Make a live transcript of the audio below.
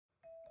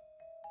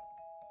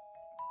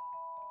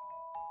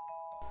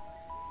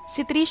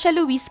Si Trisha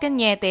Luis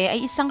Cañete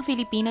ay isang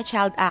Filipina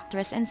child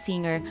actress and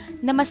singer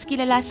na mas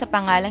kilala sa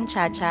pangalang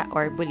Cha-Cha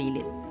or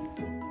Bulilit.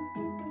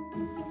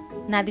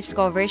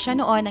 Na-discover siya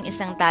noon ng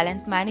isang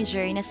talent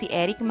manager na si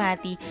Eric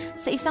Mati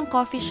sa isang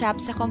coffee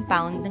shop sa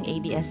compound ng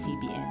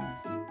ABS-CBN.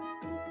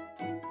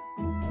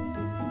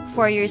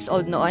 4 years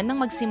old noon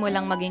nang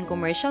magsimulang maging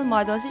commercial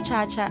model si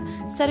Cha-Cha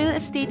sa real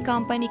estate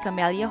company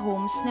Camellia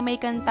Homes na may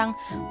kantang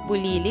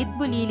Bulilit,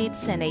 Bulilit,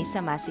 Sanay sa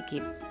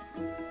Masikip.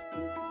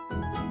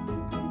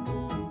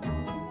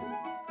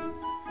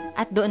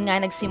 At doon nga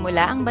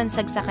nagsimula ang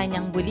bansag sa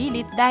kanyang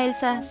bulilit dahil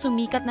sa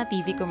sumikat na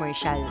TV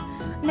commercial.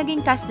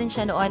 Naging cast din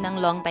siya noon ng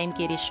longtime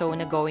kiddie show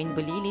na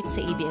Goinbulilit sa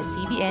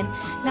ABS-CBN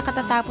na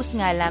katatapos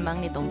nga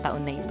lamang nitong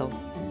taon na ito.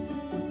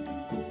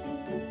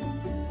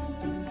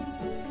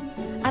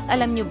 At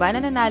alam nyo ba na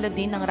nanalo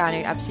din ng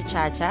runner-up si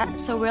Cha-Cha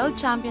sa World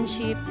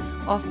Championship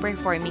of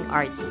Performing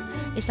Arts,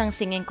 isang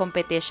singing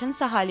competition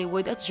sa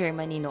Hollywood at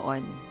Germany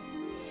noon.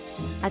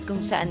 At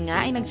kung saan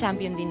nga ay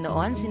nag-champion din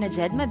noon sina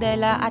Jed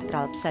Madela at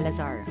Ralph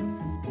Salazar.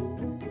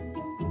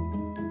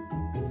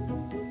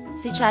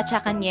 Si Cha-Cha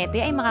Cañete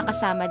ay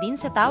makakasama din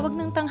sa Tawag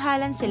ng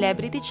Tanghalan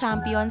Celebrity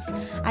Champions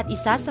at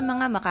isa sa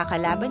mga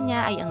makakalaban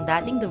niya ay ang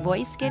dating The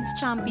Voice Kids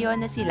champion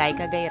na si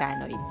Laika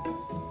Gairanoid.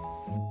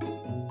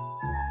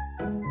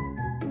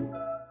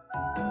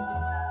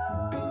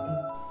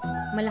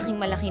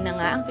 Malaking-malaki na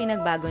nga ang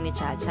pinagbago ni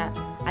Cha-Cha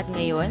at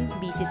ngayon,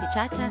 busy si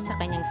Cha-Cha sa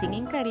kanyang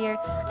singing career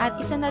at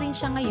isa na rin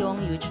siya ngayong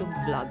YouTube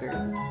vlogger.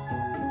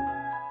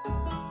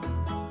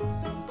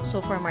 So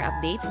for more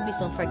updates, please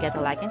don't forget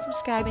to like and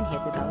subscribe and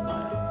hit the bell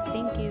button.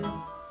 Thank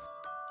you!